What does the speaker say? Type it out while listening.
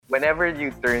whenever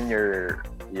you turn your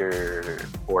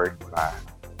fork,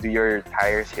 do your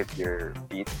tires hit your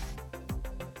feet?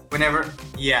 Whenever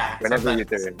you sometimes.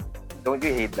 Turn, don't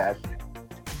you hate that?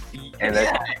 And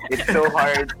it's so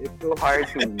hard. It's so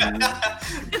hard to weave.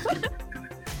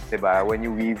 Diba? When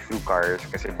you weave through cars,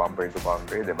 kasi bumper to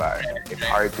bumper, diba? It's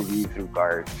hard to weave through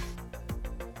cars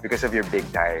because of your big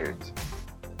tires.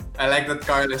 I like that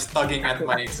Carl is tugging at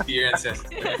my experiences.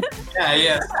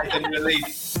 Yes, I can relate.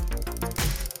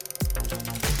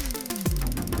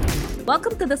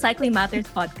 Welcome to the Cycling Matters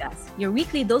podcast, your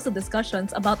weekly dose of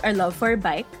discussions about our love for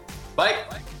bike. Bike.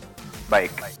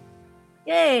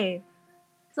 Yay!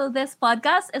 So this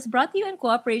podcast is brought to you in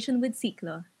cooperation with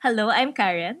Ciclo. Hello, I'm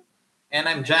Karen. And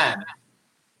I'm Jan.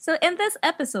 So in this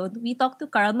episode, we talk to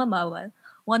Carl Mamawal,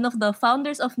 one of the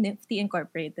founders of Nifty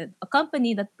Incorporated, a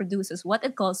company that produces what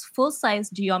it calls full-size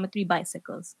geometry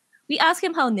bicycles. We ask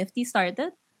him how Nifty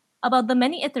started, about the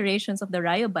many iterations of the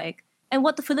Rayo bike, and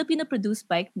what the Filipino-produced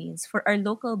bike means for our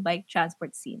local bike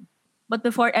transport scene. But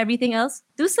before everything else,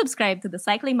 do subscribe to the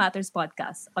Cycling Matters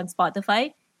podcast on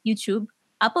Spotify, YouTube,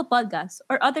 Apple Podcasts,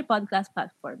 or other podcast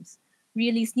platforms. We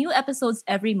release new episodes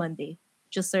every Monday.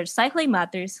 Just search Cycling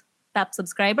Matters, tap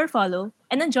subscribe or follow,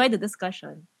 and enjoy the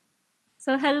discussion.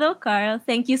 So hello, Carl.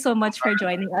 Thank you so much for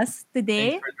joining us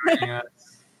today. Thanks for joining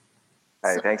us.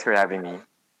 Hi, thanks for having me.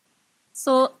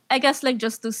 So I guess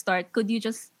just to start, could you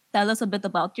just tell us a bit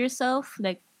about yourself?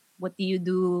 What do you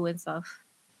do and stuff?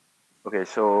 Okay,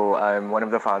 so I'm one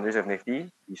of the founders of Nifty.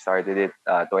 We started it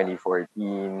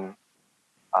 2014.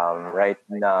 Right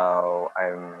now,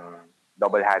 I'm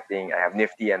double hatting. I have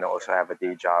Nifty and I also have a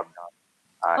day job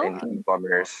in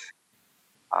e-commerce.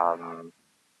 And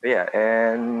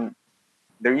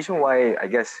the reason why I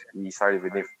guess we started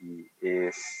with Nifty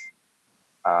is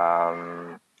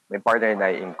my partner and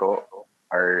I, Inko,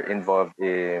 were involved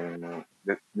in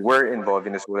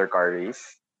the solar car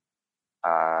race.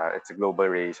 It's a global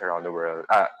race around the world.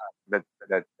 That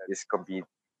is compete.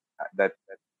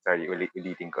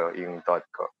 Ulitin ko yung thought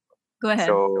ko. Go ahead.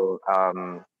 So,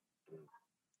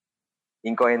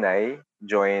 Inko and I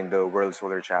joined the World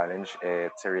Solar Challenge.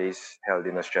 It's a race held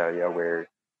in Australia where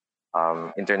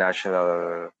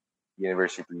international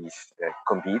universities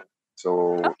compete.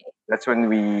 So that's when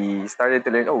we started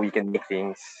to learn, we can make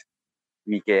things.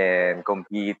 We can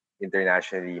compete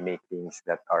internationally, make things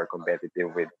that are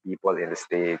competitive with people in the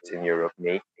States, in Europe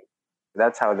make.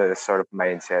 That's how the sort of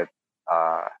mindset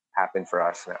happened for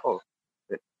us.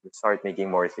 Let's start making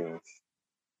more things.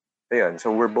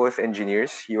 So we're both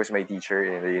engineers. He was my teacher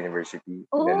in the university.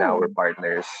 And then now we're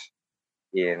partners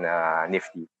in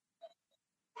Nifty.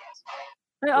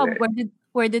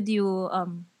 Where did you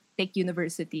take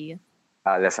university?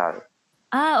 LaSalle.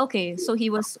 Okay. So he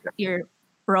was your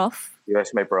prof? He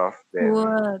was my prof. Then,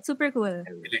 cool. Super cool.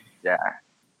 Yeah.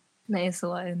 Nice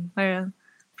one.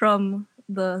 From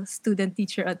the student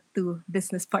teacher to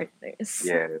business partners.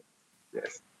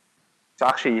 Yes. So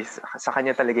actually, sa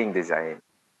kanya talaga yung design.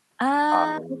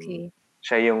 Okay.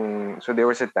 So there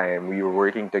was a time we were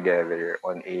working together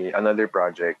on another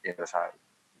project in LaSalle.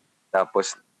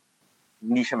 Tapos,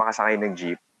 hindi siya makasakay ng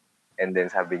jeep. And then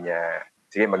sabi niya,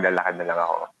 sige, maglalakad na lang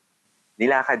ako.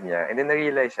 Nilakad niya. And then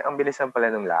na-realize siya, ang bilisan pala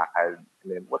ng lakad. And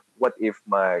then, what if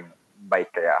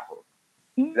mag-bike kaya ako?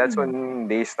 That's when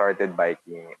they started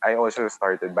biking. I also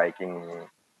started biking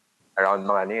around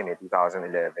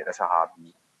 2011 as a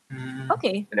hobby.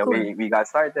 Okay, and then cool. we got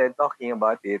started talking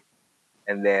about it.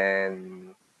 And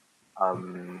then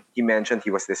he mentioned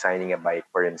he was designing a bike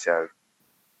for himself.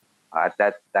 At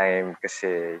that time,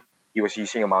 kasi he was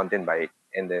using a mountain bike.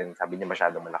 And then sabi niya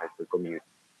masyadong malaki for commute.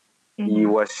 He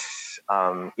was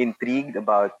intrigued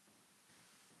about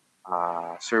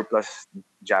surplus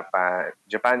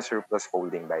Japan surplus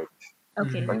folding bikes.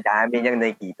 Okay. Ang dami niyang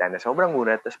nakikita na sobrang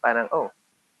mura. Tapos parang,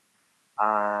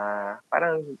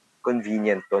 parang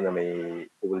convenient to na may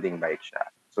folding bike siya.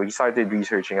 So he started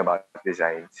researching about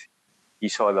designs. He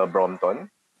saw the Brompton,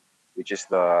 which is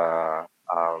the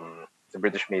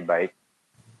British-made bike.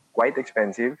 Quite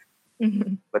expensive.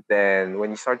 But then, when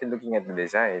he started looking at the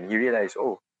design, he realized,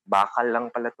 bakal lang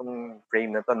pala tong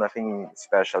frame na to, nothing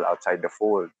special outside the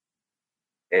fold.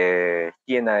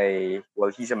 He and I,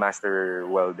 he's a master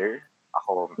welder.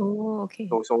 Ako, okay.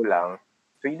 so lang.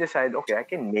 So he decided, I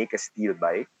can make a steel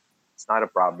bike. It's not a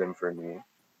problem for me.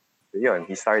 So yun,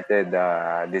 he started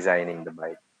designing the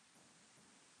bike.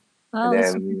 Wow,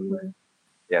 that's super cool.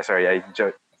 Yeah, sorry, I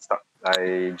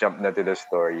jumped into the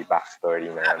backstory.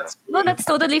 No, that's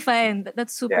totally fine.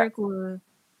 That's super cool.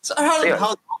 So how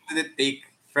long did it take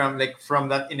from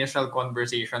that initial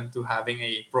conversation to having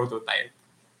a prototype?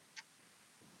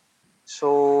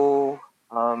 So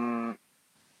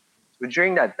So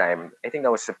during that time, I think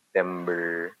that was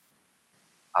September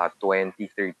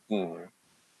 2013,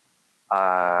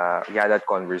 we had that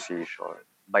conversation.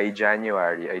 By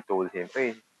January, I told him,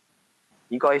 hey,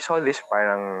 Nico, I saw this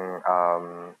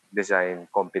parang design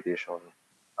competition,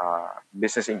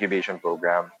 business incubation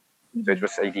program. So it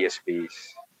was idea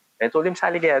space. I told him,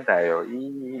 sali kaya tayo.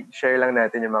 I-share lang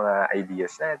natin yung mga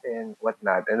ideas natin,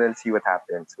 whatnot, and then see what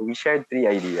happens. So we shared 3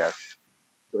 ideas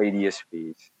to idea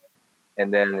space.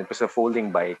 And then it was a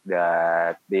folding bike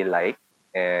that they liked.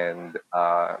 And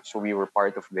so we were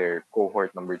part of their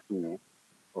cohort number 2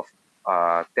 of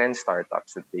 10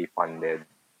 startups that they funded.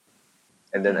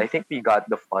 And then I think we got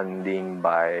the funding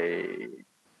by,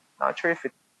 not sure if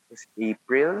it was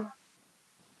April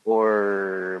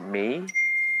or May.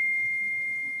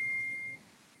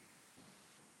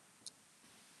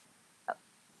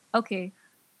 Okay.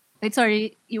 Wait,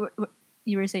 sorry, you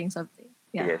were saying something.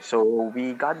 Yeah. Yeah. So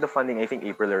we got the funding, I think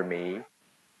April or May.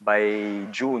 By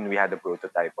June, we had the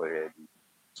prototype already.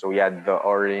 So we had the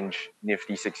orange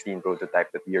Nifty 16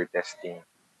 prototype that we are testing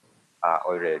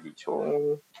already.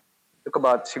 So took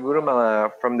about siguro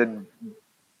mga from the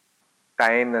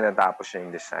time na natapos siya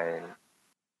yung design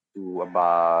to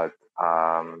about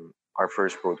our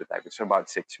first prototype. It's about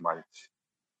 6 months.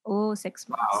 Oh, 6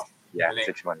 months. Wow. Yeah, Galing.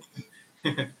 6 months.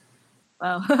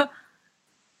 Wow.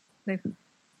 Like,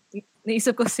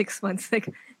 naisip ko 6 months. Like,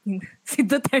 si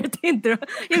Duterte yung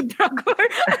drug war.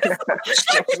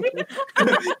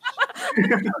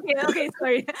 Okay,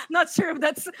 sorry. Not sure if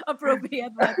that's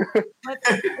appropriate, but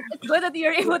it's good that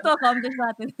you're able to accomplish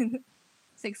that in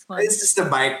 6 months. It's just a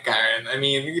bike, Karen. I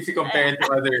mean, if you compare it to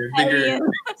other bigger...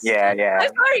 Yeah. I'm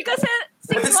sorry, kasi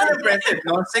 6 But it's still months. impressive,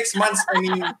 no? 6 months, I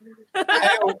mean,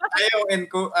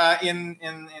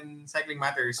 in Cycling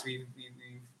Matters, we've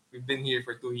been here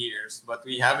for 2 years, but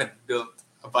we haven't built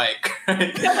a bike.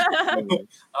 Right?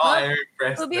 I'm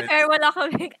impressed. To be fair, wala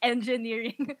kaming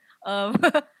engineering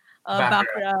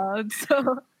background.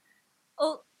 So,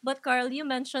 but Carl, you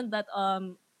mentioned that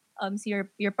si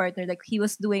your partner, like he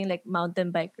was doing like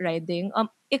mountain bike riding.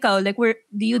 Ikaw, like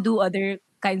do you do other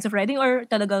kinds of riding or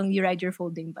talagang you ride your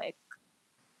folding bike?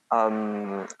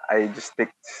 I just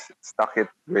stuck it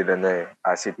with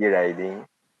city riding.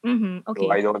 Okay.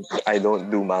 So I don't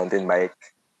do mountain bike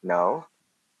now.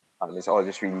 It's all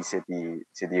just really city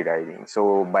riding.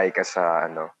 So bike as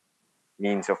a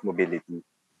means of mobility,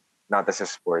 not as a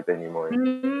sport anymore.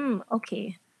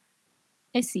 Okay.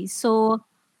 I see. So,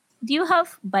 do you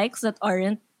have bikes that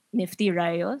aren't Nifty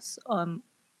Rayos?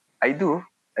 I do.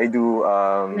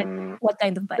 What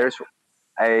kind of bike?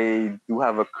 I do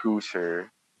have a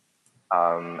cruiser.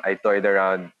 I toyed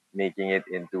around making it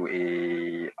into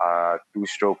a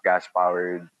 2-stroke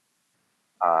gas-powered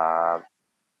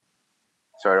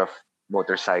sort of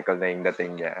motorcycle na yung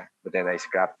dating niya. But then I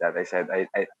scrapped that. I said, I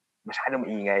masyadong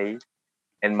maingay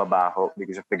and mabaho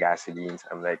because of the gasolines.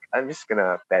 I'm like, I'm just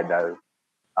gonna pedal.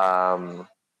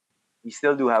 We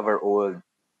still do have our old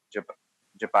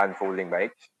Japan folding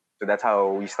bikes. So that's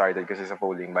how we started because it's a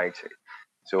folding bike.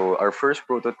 So our first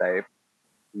prototype,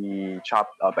 we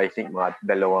chopped up, I think, mga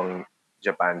dalawang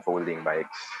Japan folding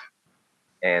bikes.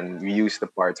 And we used the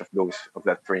parts of those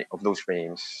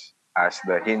frames as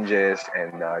the hinges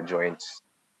and the joints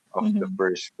of the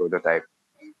first prototype.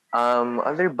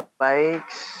 Other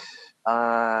bikes,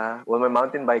 well, my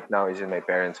mountain bike now is in my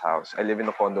parents' house. I live in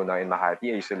a condo now in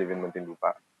Makati. I used to live in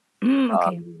Muntinlupa.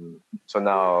 Okay. So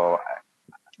now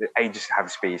I just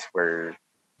have space for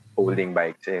holding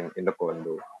bikes in the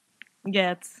condo.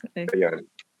 Yes.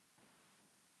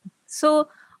 So,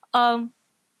 yun.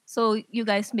 So you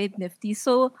guys made Nifty.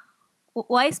 So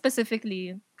why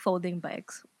specifically folding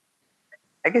bikes?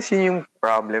 I guess yun yung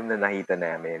problem na nakita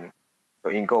namin. So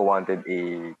Inco wanted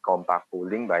a compact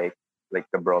folding bike like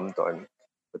the Brompton.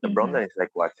 But the Brompton is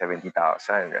like, what,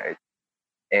 70,000, right?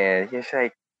 And he's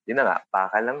like, yun na nga,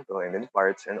 paka lang to, and then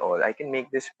parts and all. I can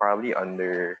make this probably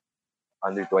under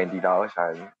 20,000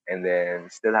 and then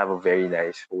still have a very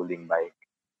nice folding bike.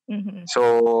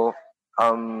 So,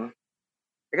 I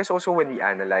guess also when we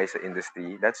analyze the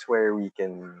industry, that's where we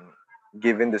can,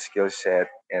 given the skill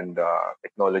set and the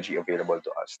technology available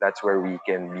to us, that's where we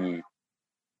can be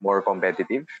more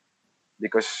competitive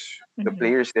because the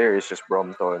players there is just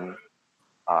Brompton,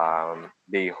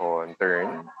 Dayhon,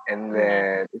 Turn. And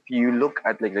then if you look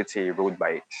at, like, let's say, road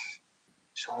bikes,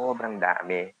 sobrang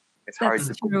dami. It's hard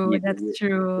to compete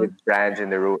with brands in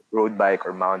the road bike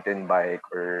or mountain bike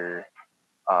or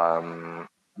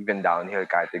even downhill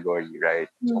category, right?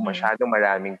 So masyadong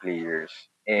maraming players.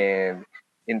 And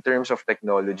in terms of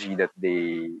technology that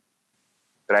they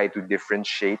try to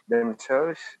differentiate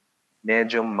themselves,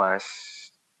 medyo mas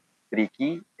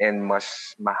tricky and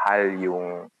mas mahal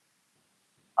yung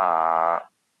uh,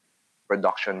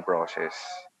 production process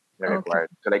na Okay. required.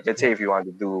 So like let's say if you want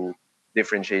to do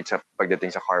different shades of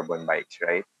pagdating sa carbon bikes,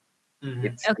 right? Mhm.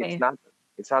 It's Okay.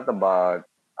 it's not about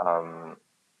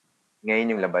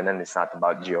ngayon yung labanan is not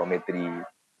about geometry.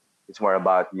 It's more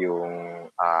about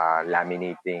yung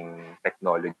laminating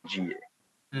technology,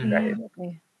 right?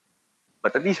 Okay.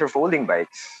 But at least for folding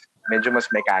bikes, medyo mas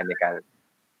mechanical,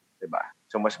 'di ba?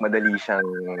 So mas madali siyang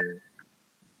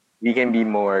we can be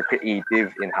more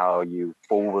creative in how you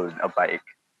fold a bike.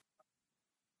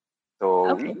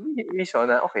 So Okay. we saw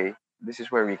na okay, this is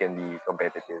where we can be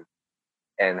competitive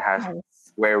and has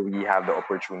Nice. where we have the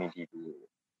opportunity to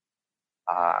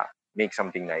make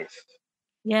something nice.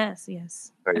 Yes.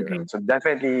 So, Agree. yun. So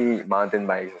definitely mountain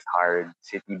bikes is hard.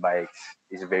 City bikes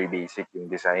is very basic yung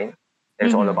design.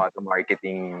 It's all about the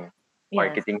marketing. Yes.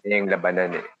 Marketing na yung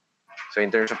labanan eh. So in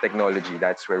terms of technology,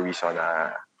 that's where we saw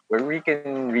na where we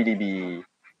can really be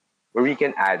where we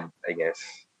can add, I guess,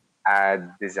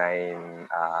 add design,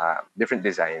 different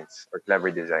designs or clever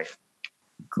design. So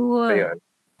Cool. yun.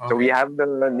 So we Okay. have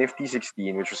the Nifty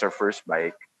 16, which was our first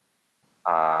bike.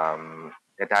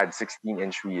 It had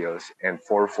 16-inch wheels and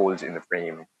 4 folds in the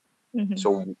frame.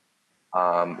 So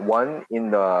one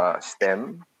in the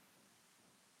stem,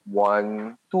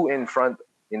 two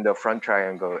in the front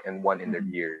triangle, and one in the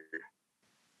rear.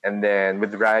 And then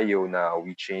with Rayo now,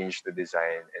 we changed the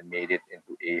design and made it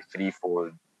into a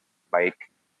 3-fold bike.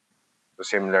 So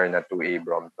similar na to a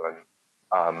Brompton.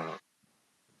 Um,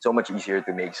 so much easier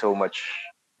to make, so much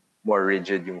more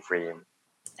rigid yung frame.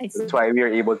 I see. That's why we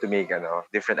are able to make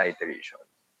different iterations.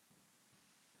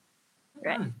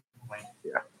 Right. Okay.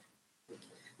 Yeah.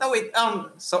 Now wait,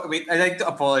 I'd like to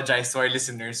apologize to our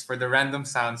listeners for the random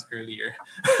sounds earlier.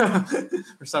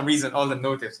 For some reason, all the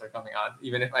notifs are coming out,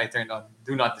 even if I turned on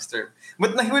Do Not Disturb.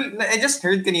 But I just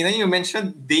heard kanina, you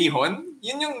mentioned Dehon.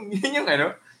 Yun yung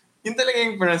ano? Yun talaga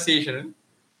yung pronunciation.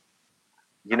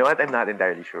 You know what? I'm not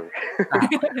entirely sure.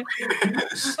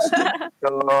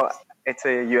 So it's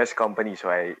a US company, so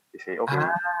I say, okay,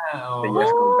 the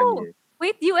US Oh, company.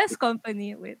 wait, US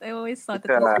company. Wait, I always thought It's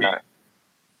it was. a,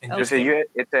 Interesting.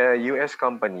 it's a US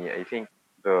company. I think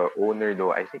the owner,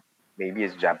 though, I think maybe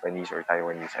is Japanese or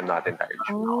Taiwanese. I'm not entirely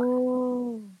sure.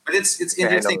 Oh. But it's Yeah,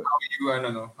 I interesting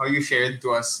know. how you shared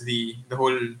to us the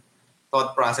whole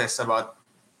thought process about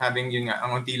having yun nga,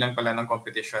 ang unti lang pala ng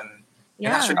competition.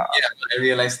 And Yeah. actually, yeah, I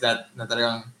realized that na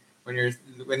talagang when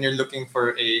you're looking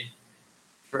for a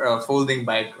folding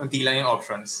bike, unti lang yung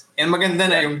options. And maganda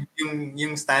na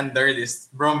yung standard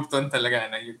is Brompton talaga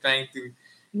na you're trying to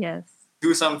Yes.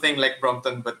 do something like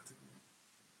Brompton but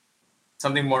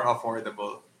something more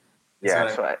affordable. That's Yeah,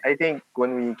 what so I think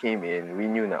when we came in, we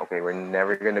knew that, okay, we're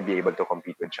never going to be able to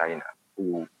compete with China,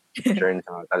 who churns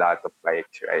out a lot of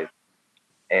bikes, right?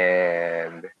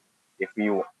 And if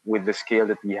we, with the scale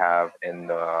that we have and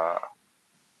the,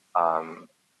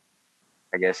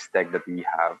 I guess, tech that we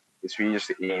have, it's really just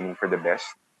aiming for the best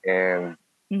and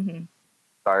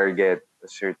target a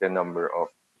certain number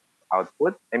of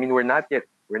output. I mean, we're not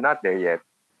there yet.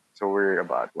 So we're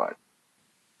about what?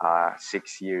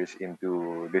 6 years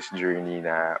into this journey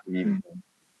na we've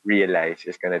realized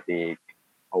it's gonna take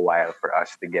a while for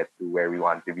us to get to where we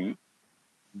want to be.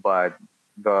 But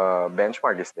the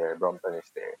benchmark is there, Brompton is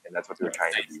there, and that's what we're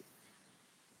trying to be.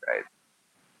 Right.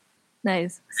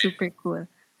 Nice. Super cool.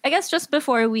 I guess just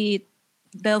before we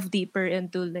delve deeper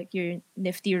into like your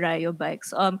nifty Rayo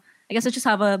bikes, I guess I just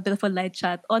have a bit of a light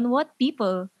chat on what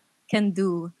people can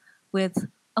do with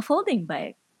a folding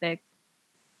bike. Like,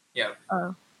 Yeah.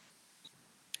 uh,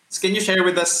 So can you share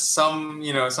with us some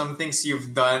things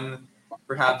you've done,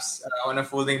 perhaps on a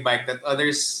folding bike that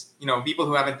others, people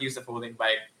who haven't used a folding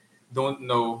bike don't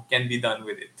know can be done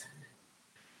with it?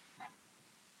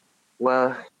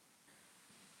 Well,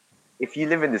 if you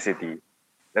live in the city,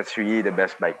 that's really the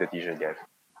best bike that you should get.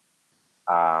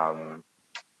 Um,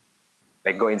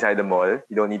 like go inside the mall,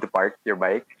 you don't need to park your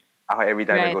bike. Ako, every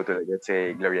time I right. go to, like, let's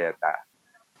say, Glorieta,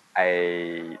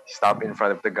 I stop in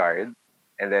front of the guard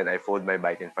and then I fold my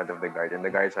bike in front of the guard. And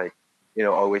the guard's like,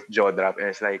 always jaw drop. And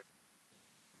it's like,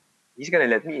 he's gonna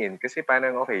let me in. Kasi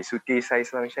parang, okay, suitcase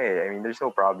size lang siya eh. I mean, there's no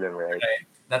problem, right? Right.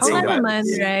 That's Oh, so Saying bad. naman,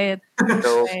 right.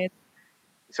 So, Right.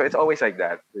 so it's always like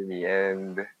that for me.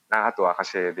 And nakakatuwa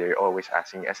kasi they're always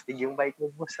asking, astig yung bike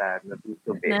mo boss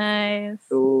natutub eh. Nice.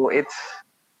 So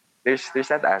there's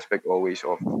that aspect always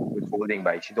of with folding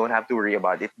bikes. You don't have to worry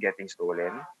about it getting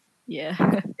stolen. Yeah.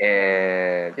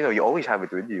 And, you always have it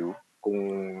with you.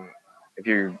 Kung if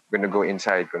you're gonna go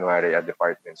inside, kunwari a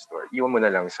department store, iwan mo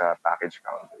na lang sa package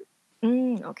counter.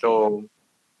 Okay. So,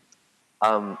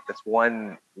 That's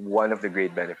one of the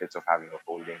great benefits of having a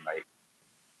folding bike.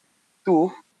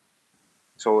 Two,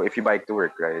 so if you bike to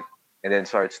work, right, and then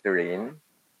starts to rain,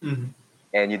 Mhm.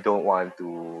 and you don't want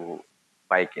to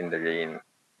bike in the rain,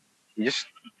 you just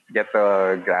get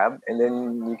a grab and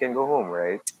then you can go home,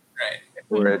 right? Right.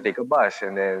 Or take a bus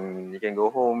and then you can go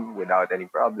home without any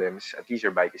problems. At least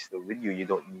your bike is still with you. You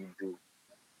don't need to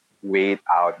wait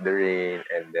out the rain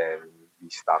and then be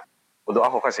stuck. Although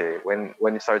ako kasi, when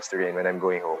it starts to rain, when I'm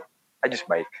going home, I just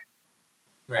bike.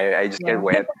 Right. I just Yeah. get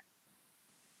wet.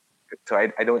 So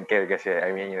I don't care kasi.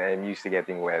 I mean, I'm used to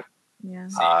getting wet. Yeah.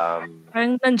 Um,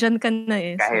 Parang nandyan ka na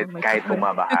eh. kahit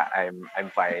bumabaha, I'm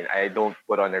fine. I don't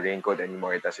put on a raincoat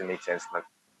anymore. It doesn't make sense not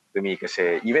to me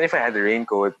kasi even if I had a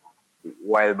raincoat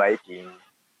while biking,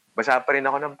 basa pa rin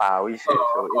ako ng pawis eh.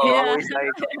 So it's Yeah. always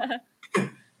like,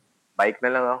 bike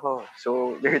na lang ako.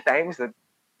 So there are times that,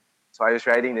 so I was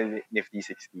riding the Nifty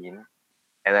 16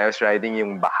 and I was riding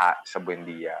yung baha sa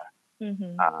Buendia.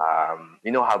 Mhm. You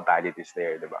know how bad it is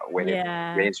there, diba? When it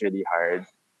Yeah. rains really hard,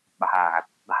 baha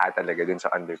talaga dun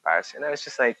sa underpass. And I was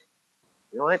just like,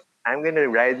 you know what? I'm gonna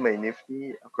ride my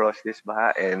Nifty across this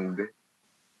baha and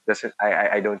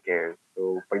I don't care.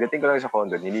 So pagdating ko lang sa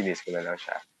condo, nilinis ko na lang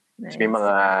siya. Nice. Tapos may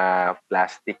mga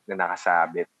plastic na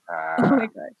nakasabit. Oh my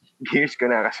gosh. Gears ko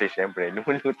na kasi syempre,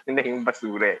 lumulutan na yung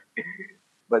basura eh.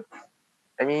 But,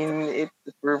 I mean,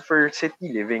 for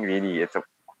city living, really, it's a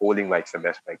folding bike's the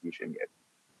best bike you should get.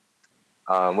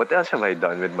 What else have I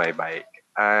done with my bike?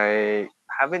 I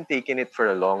haven't taken it for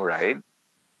a long ride,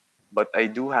 but I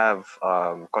do have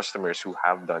customers who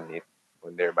have done it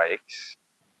on their bikes.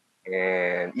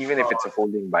 And even if it's a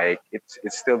folding bike, it's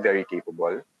still very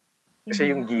capable. Kasi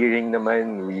yung gearing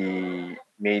naman, we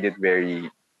made it very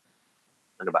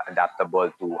adaptable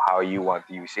to how you want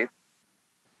to use it.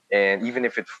 And even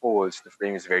if it folds, the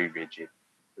frame is very rigid.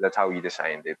 So that's how we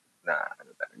designed it.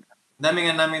 Dami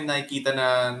nga namin nakikita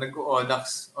na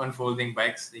nag-ODAX on folding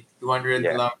bikes, like 200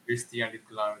 Yeah. kilometers, 300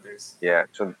 kilometers. Yeah,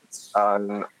 so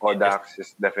Audax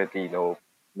is definitely no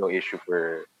issue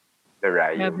for the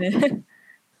Rayo. Grabe.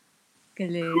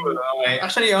 Galing. Okay.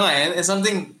 Actually, it's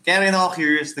something, kaya rin ako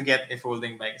curious to get a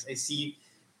folding bike. I see.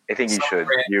 I think you some should.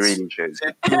 friends You really should.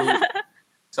 set to-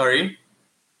 Sorry?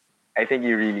 I think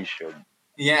you really should.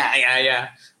 Yeah.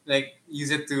 Like,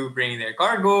 use it to bring their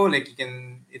cargo. Like, you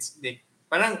can, it's like,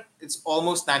 parang, it's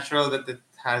almost natural that it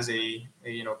has a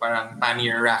parang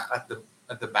pannier rack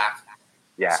at the back.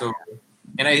 Yeah. So,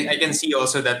 and I can see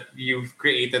also that you've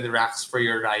created racks for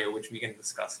your Rayo, which we can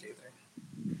discuss later.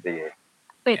 Sige.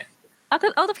 Wait,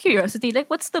 out of curiosity, like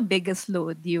what's the biggest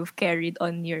load you've carried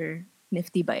on your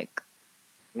Nifty bike?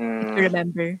 If you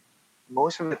remember.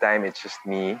 Most of the time, it's just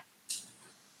me,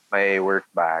 my work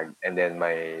bag, and then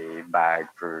my bag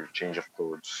for change of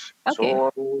clothes. Okay.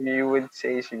 So, you would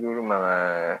say siguro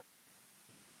mga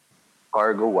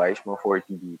cargo-wise, mga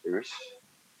 40 liters.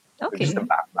 So Okay. just a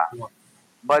backpack.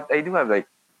 But I do have like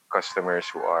customers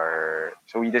who are,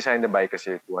 so we designed the bike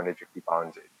kasi 250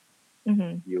 pounds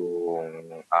Mhm.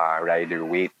 yung rider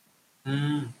weight.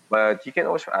 Mm. But you can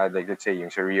also add like, let's say yung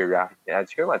sa rear rack, you can add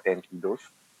siguro mga 10 kilos.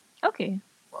 Okay.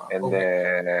 Wow. And Okay.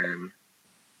 then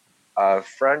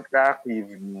front rack,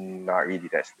 we've not really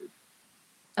tested.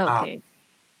 Okay.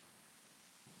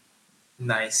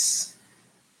 Nice.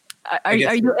 Are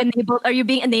guess- you enabled? Are you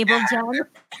being enabled, John?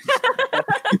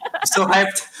 So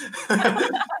hyped.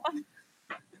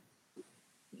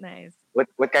 Nice.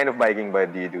 What kind of biking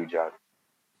bud do you do, John?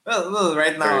 well,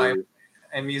 right now Or-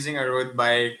 I'm using a road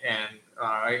bike, and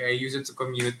I use it to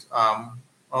commute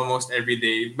almost every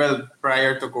day. Well,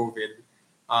 prior to COVID.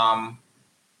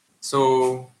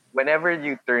 So Whenever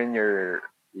you turn your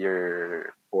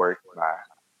fork,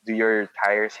 do your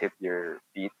tires hit your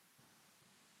feet?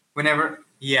 whenever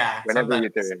you Whenever you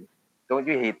turn, don't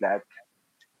you hate that?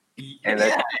 And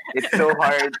yeah. it's so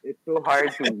hard. It's so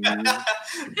hard to weave.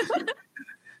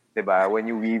 Diba? When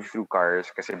you weave through cars,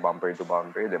 kasi bumper to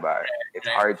bumper, diba? It's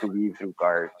Right. hard to weave through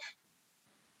cars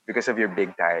because of your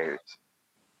big tires.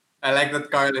 I like that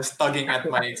Carl is tugging at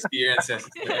my experiences.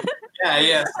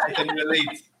 Yes, I can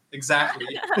relate. Exactly.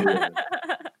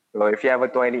 So if you have a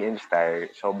 20-inch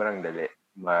tire, sobrang dali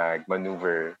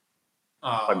mag-maneuver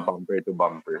pag bumper to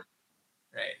bumper.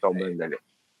 Right. Sobrang dali.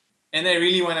 And I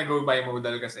really want to go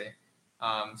bimodal kasi.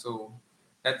 So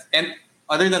that's, and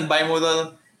other than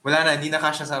bimodal, wala na, hindi na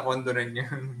kasya sa condo rin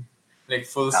yung like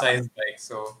full size bike.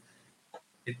 So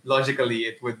logically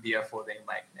it would be a folding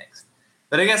bike next.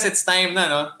 But I guess it's time na,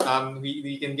 no?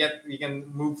 We can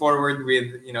move forward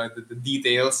with the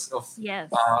details of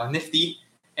Yes. Nifty.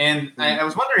 And I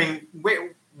was wondering,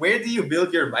 where do you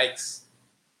build your bikes?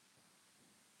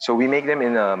 So we make them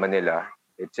in Manila,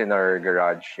 It's in our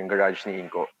garage. Yung garage ni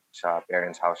Inko sa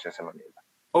parents' house niya sa Manila.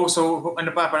 Oh, so ano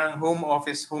pa, parang home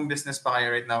office, home business pa kayo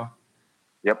right now?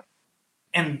 Yep.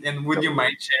 And would you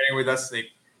mind sharing with us like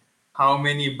how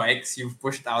many bikes you've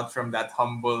pushed out from that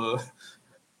humble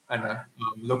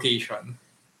location?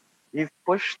 We've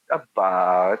pushed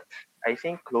about, I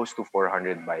think, close to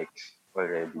 400 bikes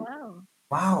already. Wow.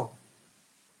 Wow.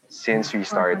 Since we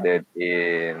started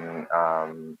in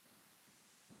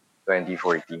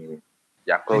 2014.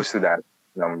 Yeah, close to that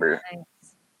number. Nice.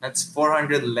 That's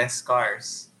 400 less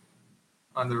cars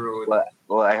on the road.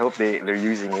 Well, I hope they're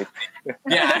using it.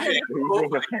 Yeah,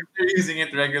 hopefully they're using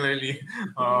it regularly.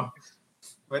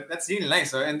 But that's really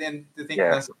nice. So, and then to think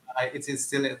Yeah. that it's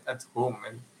still at home.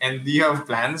 And do you have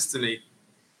plans to like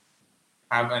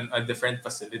have a different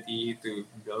facility to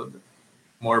build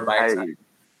more bikes?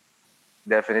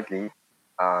 Definitely.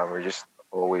 We're just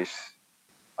always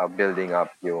building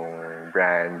up yung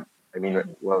brand. I mean,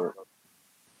 well,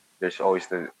 there's always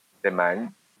the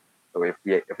demand. So if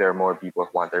there are more people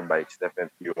who want their bikes,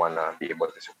 definitely you wanna be able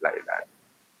to supply that.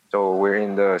 So we're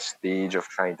in the stage of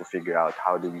trying to figure out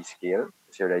how do we scale.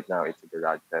 So right now it's a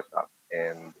garage setup,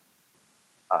 and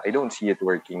I don't see it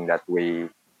working that way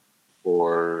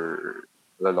for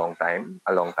a long time.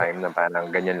 Na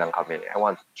parang ganyan lang kami. I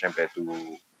want syempre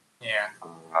to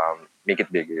make it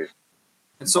bigger.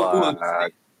 It's so cool.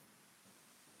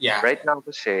 Yeah. Right now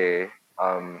kasi,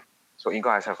 so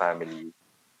Inko has a family.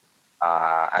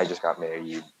 I just got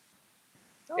married.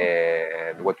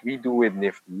 And what we do with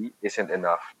Nifty isn't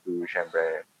enough to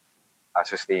syempre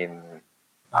sustain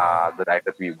the life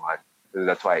that we want. So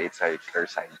that's why it's like our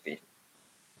side thing.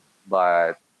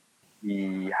 But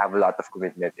we have a lot of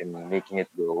commitment in making it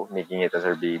grow, making it as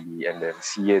our baby, and then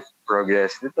see it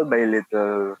progress little by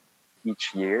little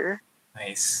each year.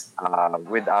 Nice.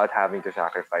 Without having to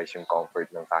sacrifice yung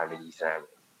comfort ng families namin.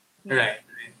 Right.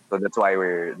 So that's why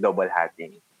we're double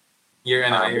hatting. You're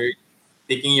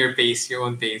taking your pace, your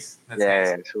own pace. That's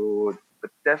yeah, nice. So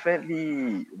but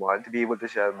definitely want to be able to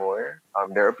sell more.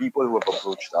 There are people who have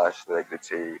approached us, like let's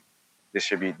say,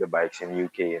 distribute the bikes in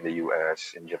UK, in the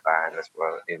US, in Japan as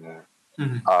well, in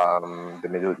the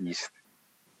Middle East.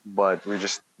 But we're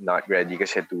just not ready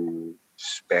kasi to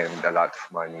spend a lot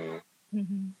of money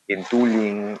in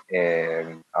tooling,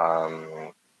 and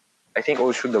I think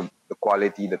also the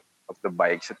quality of the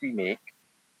bikes that we make.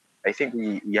 I think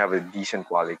we have a decent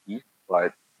quality,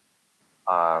 but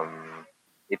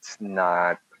it's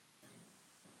not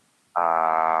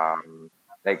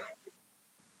like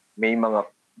may mga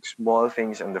small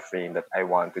things on the frame that I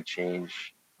want to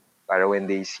change para when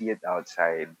they see it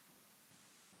outside,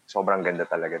 sobrang ganda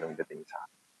talaga nung dating sa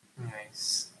akin.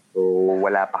 Nice. So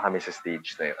wala pa kami sa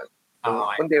stage na yun.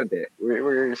 So, unti-unti.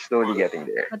 We're slowly getting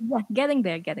there. But yeah,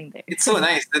 getting there. It's so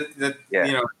nice that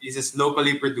this is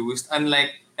locally produced. Unlike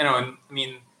I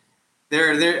mean,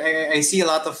 I see a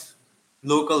lot of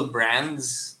local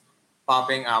brands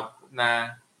popping up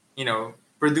na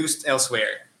produced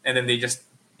elsewhere, and then they just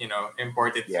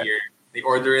import it here. They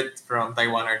order it from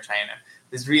Taiwan or China.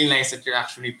 It's really nice that you're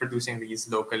actually producing these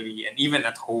locally and even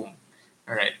at home.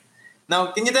 All right.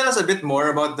 Now, can you tell us a bit more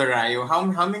about the Rayo? How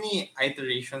many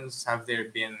iterations have there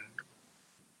been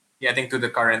getting to the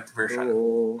current version?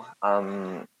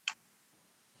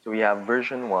 So we have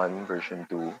version 1, version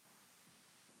 2.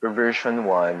 For version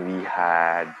 1, we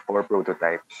had 4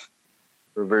 prototypes.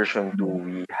 For version 2,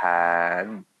 we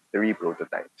had 3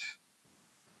 prototypes.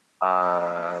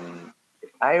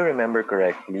 If I remember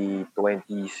correctly,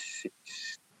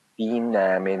 2016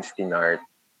 namin stinart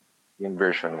yung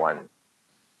version 1.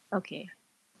 Okay.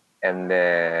 And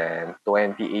then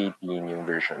 2018 yung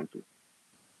version 2.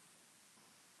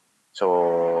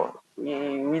 So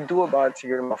we do about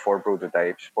siguro 4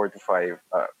 prototypes, 4 to 5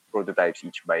 prototypes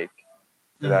each bike.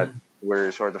 So that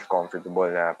we're sort of comfortable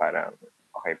na parang,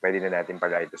 okay, pwede na natin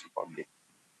pag-ride to sa public.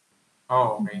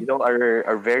 Oh, okay.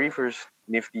 Our very first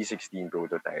Nifty 16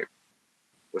 prototype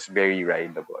was very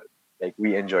rideable. Like,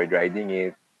 we enjoyed riding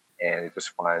it, and it was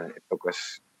fun. It took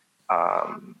us,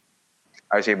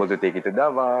 I was able to take it to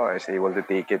Davao. I was able to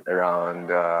take it around,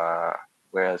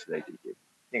 where else did I take it?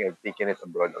 I think I've taken it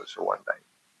abroad also one time.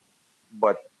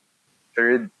 But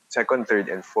second, third,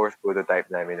 and fourth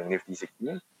prototype namin ng Nifty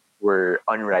 16 were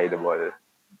unrideable.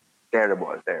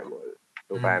 Terrible.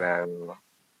 So parang,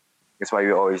 that's why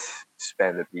we always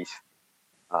spend at least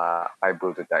 5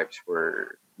 prototypes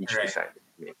for each design that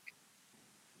we make.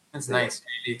 That's nice,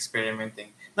 really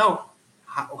experimenting. Now,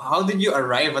 how did you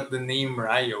arrive at the name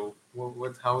Rayo?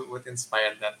 What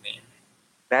inspired that name?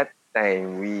 That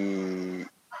time we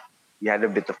had a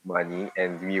bit of money,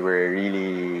 and we were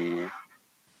really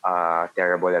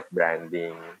terrible at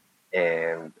branding.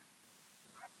 And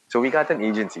so we got an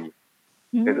agency.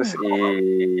 It was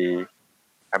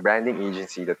a branding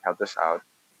agency that helped us out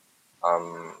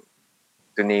um,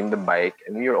 to name the bike.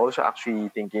 And we were also actually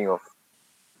thinking of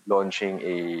launching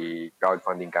a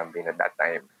crowdfunding campaign at that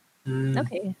time.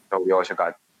 Okay. So we also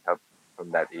got help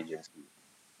from that agency.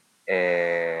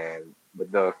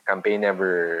 But the campaign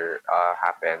never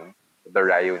happened. The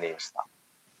Rayo name stuck.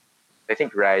 I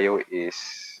think Rayo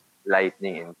is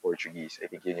lightning in Portuguese. I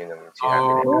think yun yung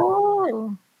sinabi nila.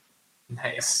 Oh.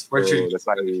 Nice. So Portuguese. that's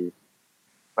why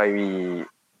we,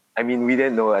 I mean, we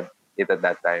didn't know it at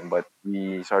that time, but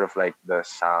we sort of like the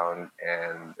sound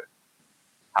and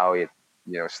how it,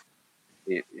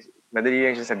 madali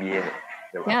lang siya sabihin eh.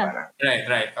 Diba? Yeah. Parang,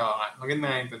 Right. Oo nga. Maganda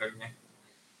nga yung tunog niya.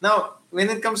 Now, when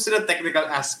it comes to the technical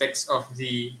aspects of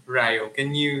the Rayo,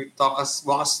 can you walk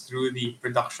us through the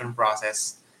production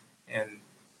process and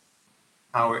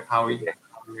how we okay.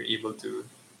 were able to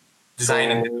design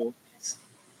and develop So, these?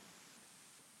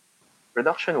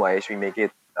 production-wise, we make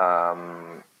it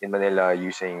in Manila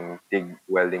using TIG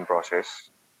welding process.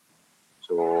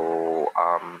 So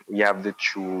we have the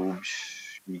tubes.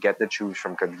 We get the tubes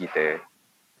from Cavite.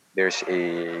 There's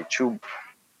a tube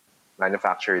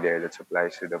manufacturer there that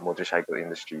supplies to the motorcycle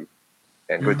industry.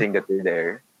 And good thing that they're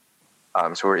there.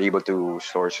 So we're able to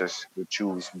source us the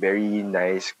tubes, very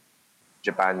nice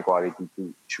Japan quality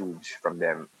tubes from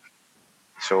them.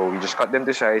 So we just cut them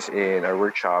to size in our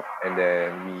workshop, and then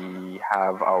we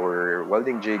have our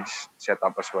welding jigs set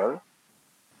up as well,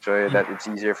 so that it's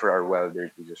easier for our welder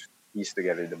to just piece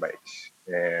together the bikes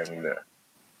and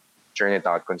churn it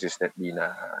out consistently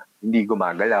na hindi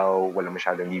gumagalaw, wala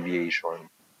masyadong deviation.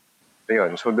 So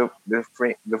yun. So the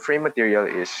frame material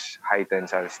is high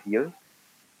tensile steel.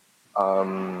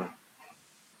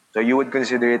 So you would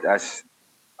consider it as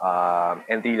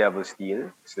entry level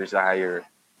steel, because there's a higher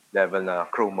level na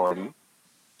chromoly,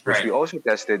 which Right. we also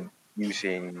tested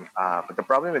using. But the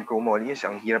problem with chromoly is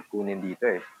ang hirap kunin dito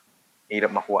eh.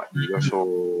 Hirap makuha dito.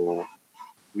 So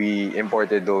we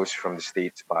imported those from the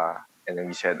States pa. And then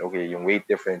we said, okay, yung weight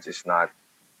difference is not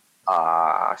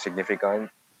significant.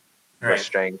 The Right.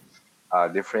 strength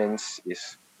difference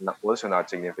is also not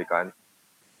significant.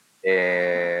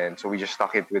 And so we just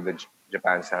stuck it with the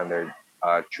Japan standard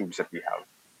tubes that we have.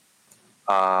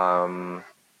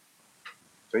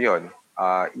 So yun,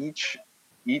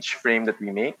 each frame that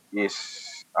we make is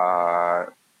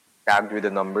tagged with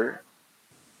a number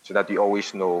so that we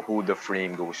always know who the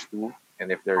frame goes to.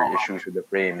 And if there are issues with the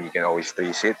frame, you can always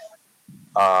trace it.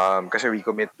 Kasi we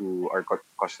commit to our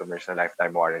customers na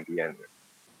lifetime warranty. And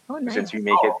Oh, nice. since we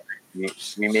make it,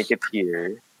 we make it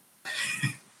here.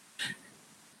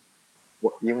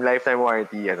 Yung lifetime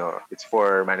warranty, it's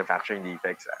for manufacturing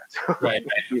defects. So, Right.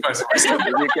 Of course.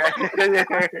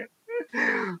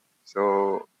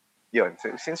 so, yun.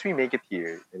 So since we make it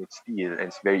here and it's steel and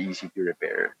it's very easy to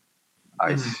repair,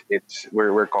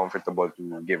 we're comfortable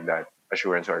to give that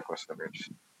assurance to our customers.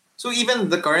 So even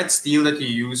the current steel that you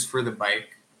use for the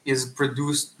bike is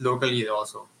produced locally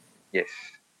also. Yes.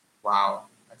 Wow,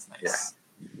 that's nice.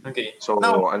 Okay. So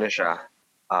Now, ano siya?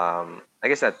 I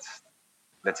guess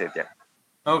that's it. Yeah.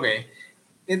 okay.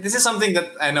 This is something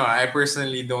that I know I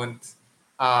personally don't.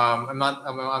 I'm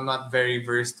not very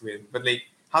versed with. But like,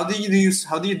 how do you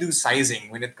do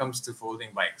sizing when it comes to folding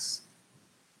bikes?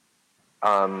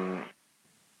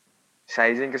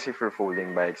 Sizing kasi for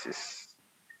folding bikes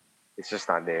it's just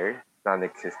not there,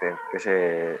 non-existent.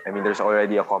 Kasi I mean, there's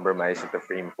already a compromise that the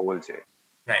frame folds eh.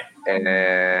 Right.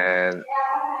 And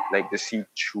like the seat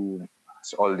tube,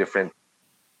 it's all different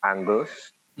angles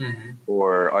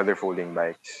for other folding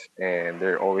bikes, and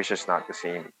they're always just not the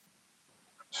same.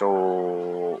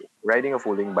 So riding a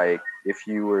folding bike, if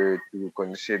you were to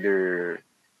consider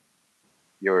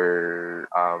your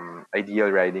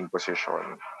ideal riding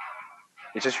position,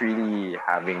 it's just really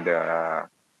having the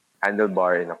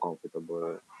handlebar in a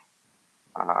comfortable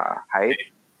height,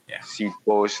 Yeah. seat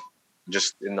post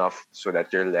just enough so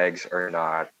that your legs are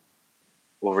not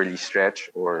overly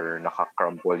stretched or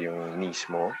nakakrumple yung knees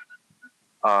mo.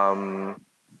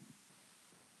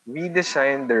 We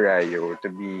designed the Rayo to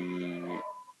be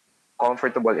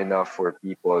comfortable enough for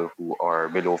people who are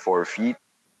below 4 feet,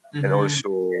 and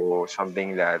also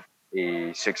something that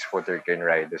a 6-footer can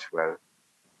ride as well.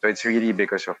 So it's really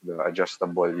because of the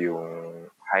adjustable yung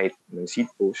height ng seat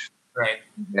post, Right.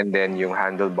 and then yung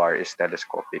handlebar is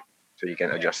telescopic, so you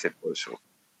can adjust it also.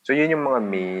 So yun yung mga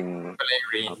main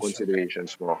Range.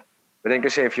 considerations mo. But then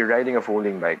kasi if you're riding a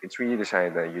folding bike, it's really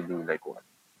designed that you do like what?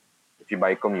 If you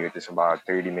bike commute, it's about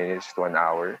 30 minutes to an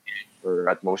hour, or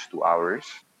at most 2 hours.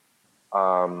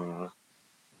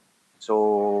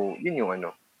 So yun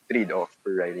yung trade-off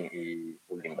for riding a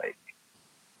folding bike.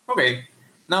 Okay.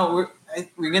 Now we're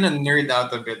gonna nerd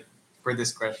out a bit for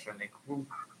this question. Like,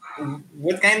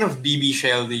 what kind of BB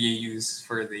shell do you use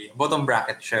for the bottom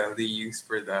bracket shell? Do you use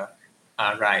for the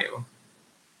Rayo?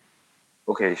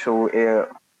 Okay, so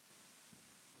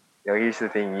here's the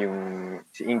thing, yung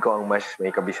si Inko ang mas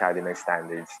may kabisado ng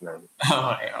standards ng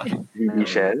Okay. BB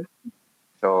shell.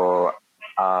 So,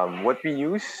 what we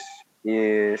use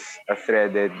is a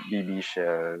threaded BB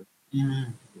shell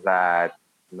that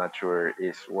I'm not sure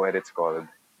is what it's called.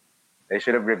 I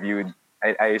should have reviewed.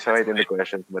 I saw it in the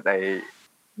questions, but I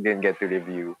didn't get to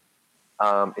review.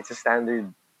 It's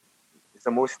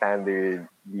the most standard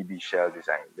BB shell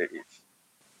design there is.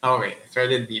 Okay,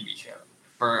 threaded BB shell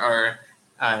for our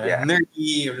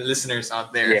nerdy listeners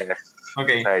out there. Yes.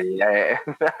 Okay. Sorry.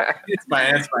 It's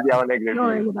fine. It's fine. Hindi ako Don't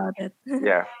worry nag-review. about it.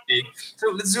 Yeah. Okay.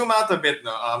 So let's zoom out a bit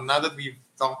now. Now that we've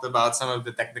talked about some of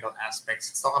the technical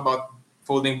aspects, let's talk about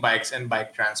folding bikes and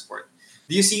bike transport.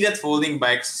 Do you see that folding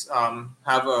bikes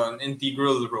have an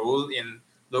integral role in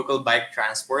local bike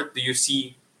transport? Do you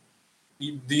see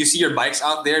your bikes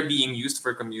out there being used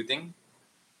for commuting?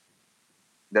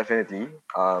 Definitely.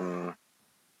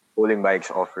 Folding bikes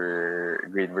offer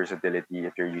great versatility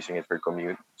if you're using it for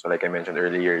commute. So like I mentioned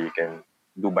earlier, you can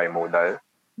do bimodal.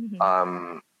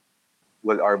 Mhm.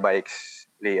 Will our bikes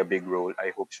play a big role?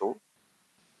 I hope so.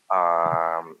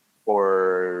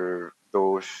 For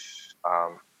those,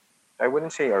 I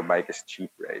wouldn't say our bike is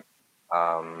cheap, right?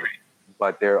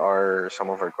 But there are some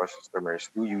of our customers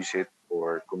who use it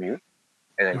for commute,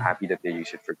 and I'm happy that they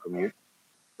use it for commute.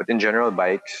 But in general,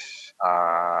 bikes,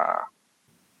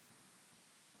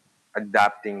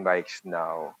 adapting bikes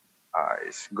now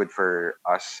is good for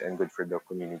us and good for the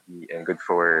community and good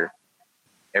for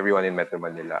everyone in Metro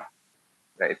Manila.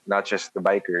 Right? Not just the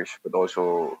bikers, but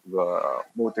also the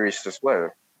motorists as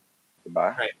well.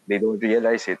 Diba? Right. They don't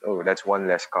realize it. Oh, that's one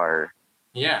less car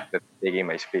Yeah. that's taking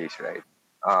my space, right?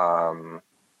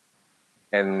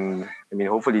 And I mean,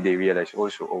 hopefully they realize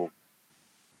also, oh,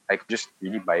 I could just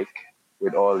really bike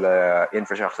with all the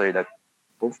infrastructure that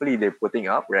hopefully they're putting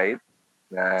up, right?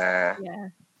 Na, Yeah.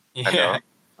 Yeah.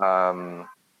 ano,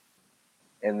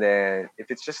 and then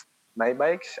if it's just my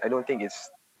bikes, I don't think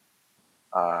it's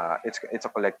a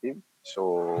collective.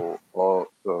 So all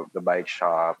the bike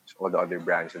shops, all the other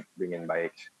brands that bring in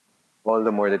bikes, all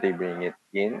the more that they bring it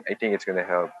in, I think it's gonna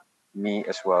help me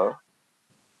as well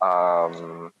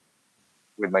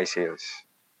with my sales.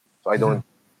 So I don't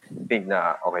think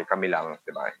na okay kami lang,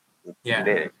 diba? Yeah.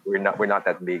 Hindi, we're not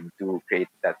that big to create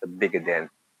that big a dent,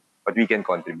 but we can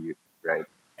contribute, right?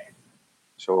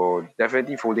 So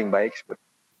definitely folding bikes, but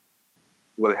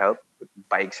will help with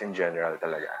bikes in general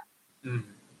talaga. Mm.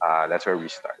 That's where we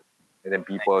start. And then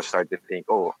people start to think,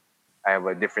 oh, I have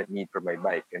a different need for my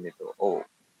bike. And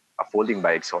a folding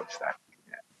bike solves that.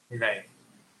 Right.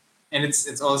 And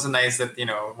it's also nice that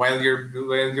while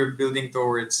you're building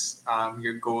towards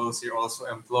your goals, you're also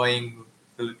employing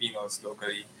Filipinos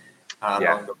locally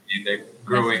along the way. They're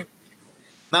growing.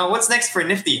 Now, what's next for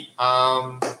Nifty?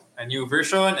 A new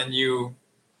version, a new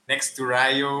next to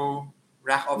Rayo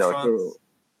rack options. No,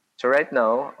 so right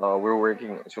now, we're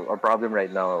working. So our problem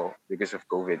right now, because of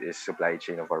COVID, is supply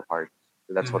chain of our parts.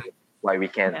 So that's why we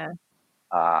can't Yeah.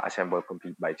 assemble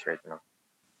complete bikes right now.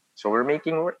 So we're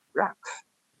making racks.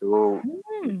 So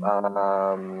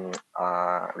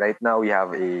right now we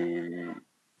have a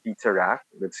pizza rack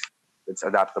that's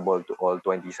adaptable to all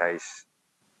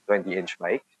 20-inch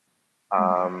bikes.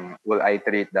 We'll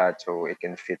iterate that so it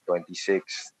can fit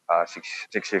 26,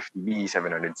 650B,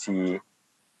 700C,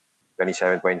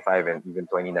 27.5, and even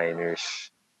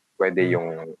 29ers. Pwede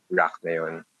yung rack na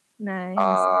yun. Nice.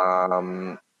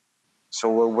 So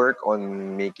we'll work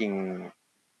on making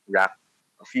a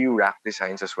few rack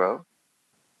designs as well.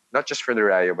 Not just for the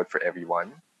Rayo, but for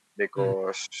everyone.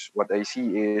 Because what I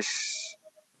see is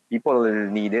people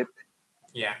need it.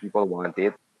 Yeah. People want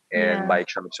it. And Yeah. bike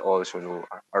shops also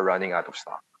are running out of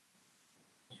stock.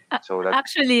 So that's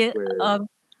Actually, where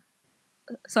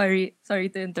sorry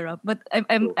to interrupt, but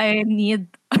I need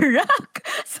a rack.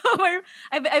 So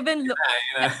I've been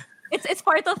it's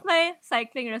part of my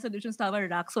cycling resolutions to have a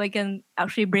rack, so I can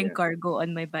actually bring cargo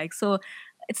on my bike. So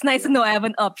it's nice to know I have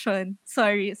an option.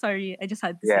 Sorry, I just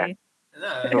had to say.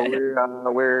 So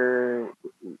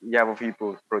we have a few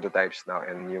prototypes now,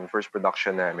 and yung first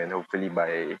production namin, hopefully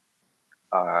by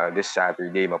this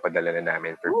Saturday, mapadala na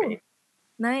namin for paint.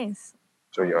 Nice.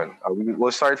 So yun,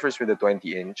 we'll start first with the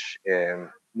 20-inch and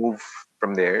move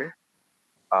from there.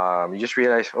 You just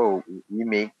realize, we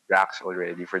make racks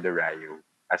already for the Rayo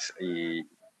as a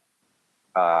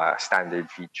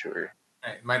standard feature.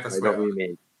 Right, might as Why don't well. we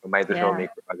make We might as well Yeah. make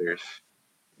for others.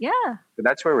 Yeah. So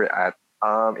that's where we're at.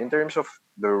 In terms of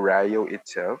the Rayo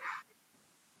itself,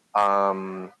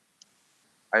 um,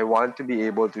 I want to be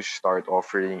able to start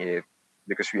offering it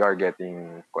because we are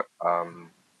getting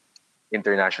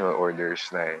international orders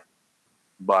na,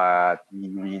 but we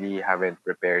really haven't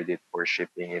prepared it for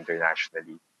shipping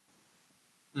internationally.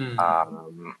 Mm.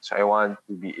 So I want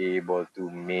to be able to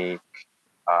make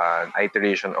an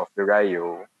iteration of the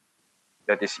Rayo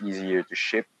that is easier to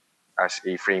ship as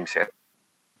a frame set.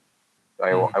 So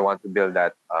Mm. I want to build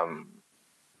that.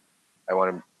 I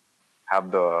want to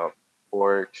have the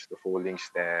forks, the folding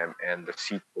stem, and the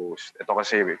seat post. Ito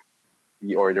kasi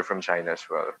we order from China as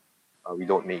well. We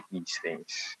don't make these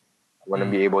things. I want to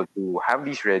Mm. be able to have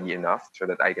these ready enough so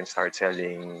that I can start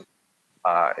selling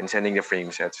and sending the frame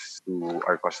sets to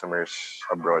our customers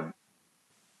abroad.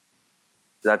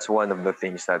 That's one of the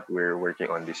things that we're working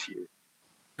on this year.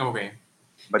 Okay.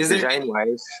 But Is there design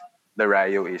wise, the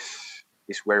Rayo is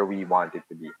where we want it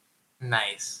to be.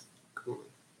 nice? Cool.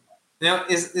 Now,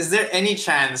 is there any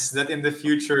chance that in the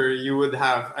future you would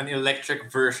have an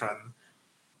electric version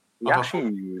We of a phone?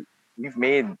 actually we've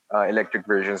made electric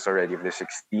versions already of the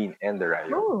 16 and the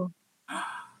Rayo. Oh.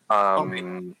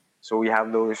 Okay. So we have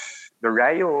those. The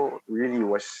Rayo really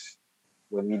was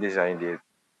when we designed it.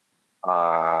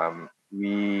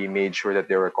 We made sure that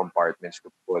there were compartments to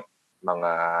put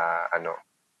mga ano,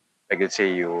 like let's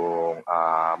say yung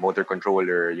motor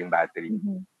controller, yung battery.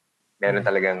 Mhm. Meron Mm.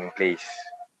 talagang place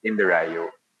in the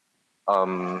Rayo.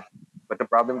 But the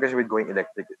problem kasi with going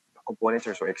electric, the components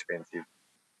are so expensive.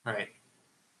 Right.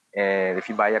 And if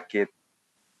you buy a kit,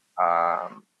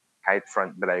 kahit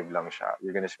front drive lang siya,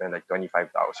 you're gonna spend like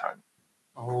 25,000.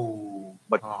 Oh.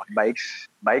 But Okay.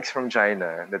 bikes from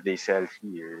China that they sell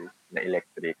here na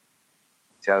electric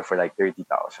sell for like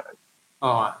 30,000.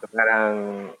 Oh. So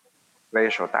parang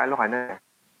presyo, talo ka na.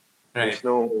 Right. There's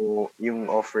no yung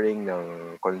offering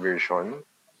ng conversion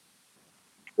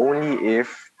only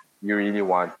if you really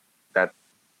want that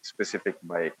specific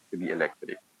bike to be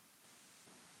electric.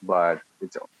 But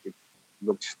it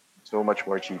looks so much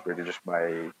more cheaper to just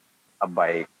buy a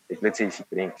bike. Like, let's say si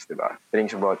Trinks, diba?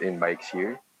 Trinks brought in bikes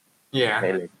here na Yeah.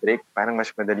 electric. Parang mas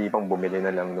madali pang bumili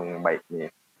na lang nung bike niya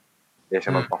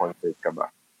kaysa Mm. magpa-convert ka ba.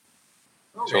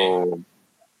 Okay. So,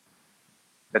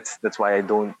 that's why I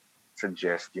don't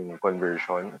suggest yung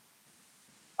conversion.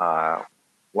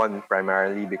 One,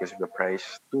 primarily because of the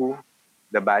price. Two,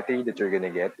 the battery that you're gonna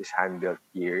get is hand-built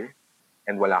here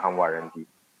and wala kang warranty.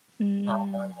 Mm.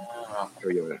 So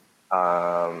yun.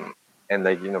 And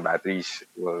like, batteries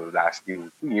will last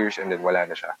you 2 years and then wala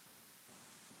na siya.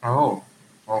 Oh.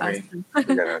 Okay. Awesome. So,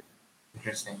 ganun.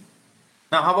 Interesting.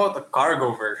 Now, how about the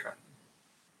cargo version?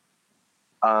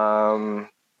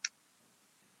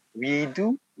 We've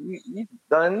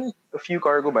done a few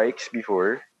cargo bikes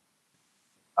before.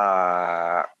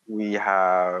 We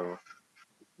have,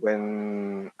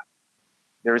 when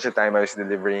there was a time I was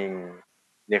delivering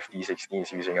Nifty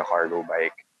 16s using a cargo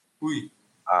bike. Uy.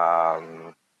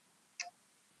 Um,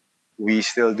 we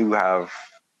still do have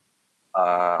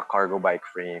a cargo bike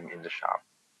frame in the shop.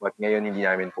 But ngayon hindi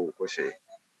namin focus eh.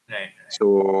 Right.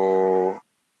 So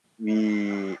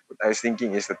what I was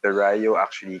thinking is that the Rayo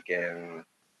actually can.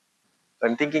 So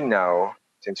I'm thinking now,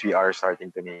 since we are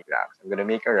starting to make racks, I'm gonna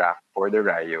make a rack for the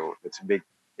Rayo that's big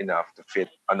enough to fit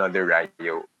another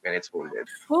Rayo when it's folded.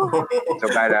 Oh, So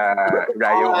para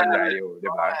Rayo on Oh, Rayo,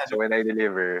 diba? So when I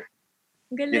deliver,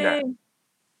 yun na. galing.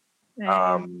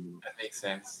 Nice. that makes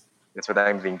sense. That's what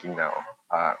I'm thinking now.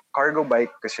 Cargo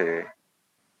bike kasi,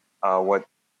 what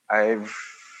I've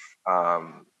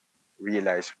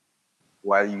realized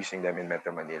while using them in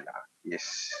Metro Manila is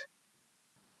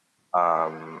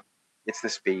it's the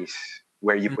space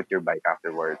where you Mm. put your bike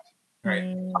afterwards.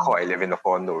 Right. Ako, I live in a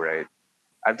condo, right?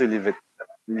 I have to leave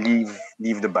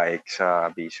the bike sa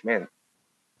basement.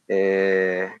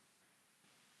 There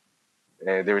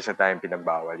was a time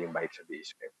pinagbawal yung bike sa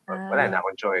basement. But wala na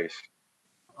akong choice.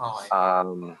 Okay.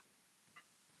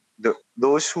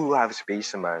 Those who have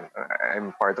space naman,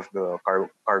 I'm part of the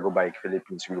Cargo Bike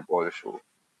Philippines group also.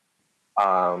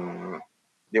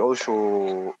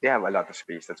 They have a lot of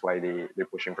space. That's why they're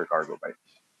pushing for cargo bikes.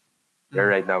 They're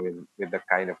Mm. right now with the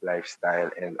kind of lifestyle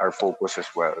and our focus as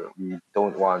well. We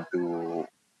don't want to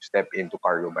step into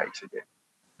cargo bikes again.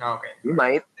 Okay.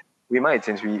 We might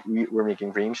since we're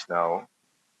making frames now.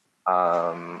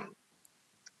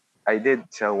 I did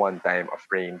sell one time a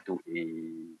frame to a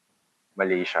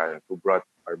Malaysian who brought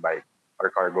our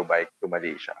cargo bike to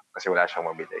Malaysia kasi wala siyang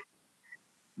mabili.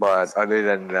 But other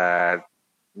than that,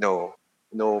 no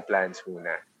plans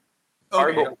muna.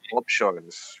 Okay. Cargo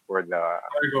options for the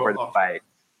Cargo option. bike.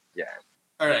 Yeah.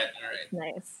 All right.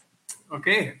 Nice.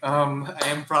 Okay. I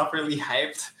am properly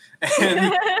hyped.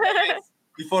 And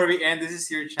before we end, this is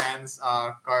your chance,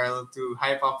 Carl, to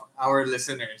hype up our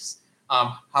listeners.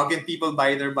 How can people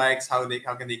buy their bikes? How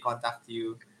can they contact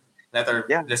you? Let our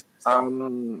Yeah. listeners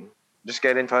know. Just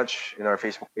get in touch in our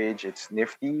Facebook page. It's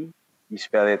Nifty. You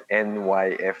spell it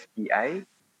NYFTI.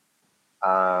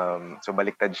 So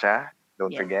baliktad siya.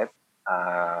 Don't Yeah. forget.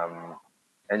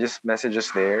 And just message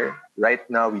us there. Right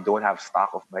now, we don't have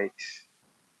stock of bikes.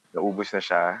 Naubos na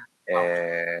siya.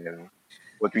 And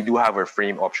what we do have are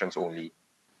frame options only.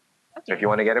 So if you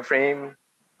want to get a frame,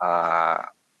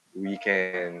 we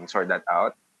can sort that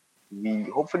out. We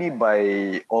hopefully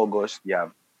by August we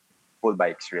have full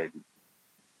bikes ready.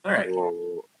 All right.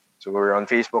 So we're on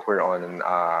Facebook, we're on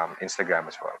Instagram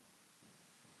as well.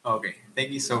 Okay.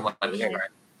 Thank you so much. Yeah. Carl.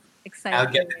 Excited.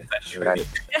 I'll get in touch with Right. you.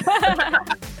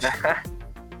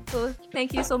 So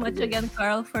thank you so much again,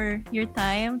 Carl, for your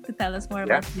time to tell us more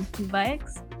about these two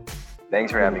bikes.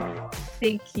 Thanks for having me.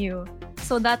 Thank you.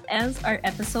 So that ends our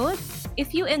episode.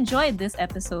 If you enjoyed this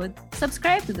episode,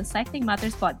 subscribe to the Cycling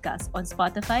Matters podcast on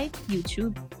Spotify,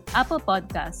 YouTube, Apple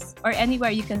Podcasts, or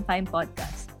anywhere you can find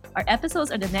podcasts. Our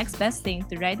episodes are the next best thing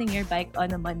to riding your bike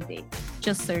on a Monday.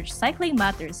 Just search Cycling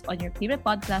Matters on your favorite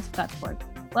podcast platform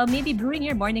while maybe brewing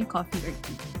your morning coffee or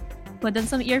tea. Put on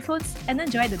some earphones and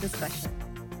enjoy the discussion.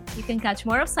 You can catch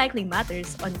more of Cycling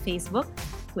Matters on Facebook,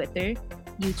 Twitter,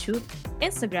 YouTube,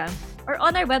 Instagram, or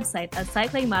on our website at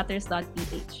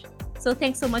cyclingmatters.ph. So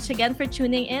thanks so much again for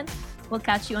tuning in. We'll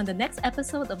catch you on the next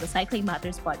episode of the Cycling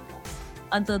Matters podcast.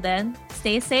 Until then,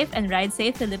 stay safe and ride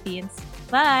safe, Philippines.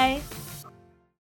 Bye!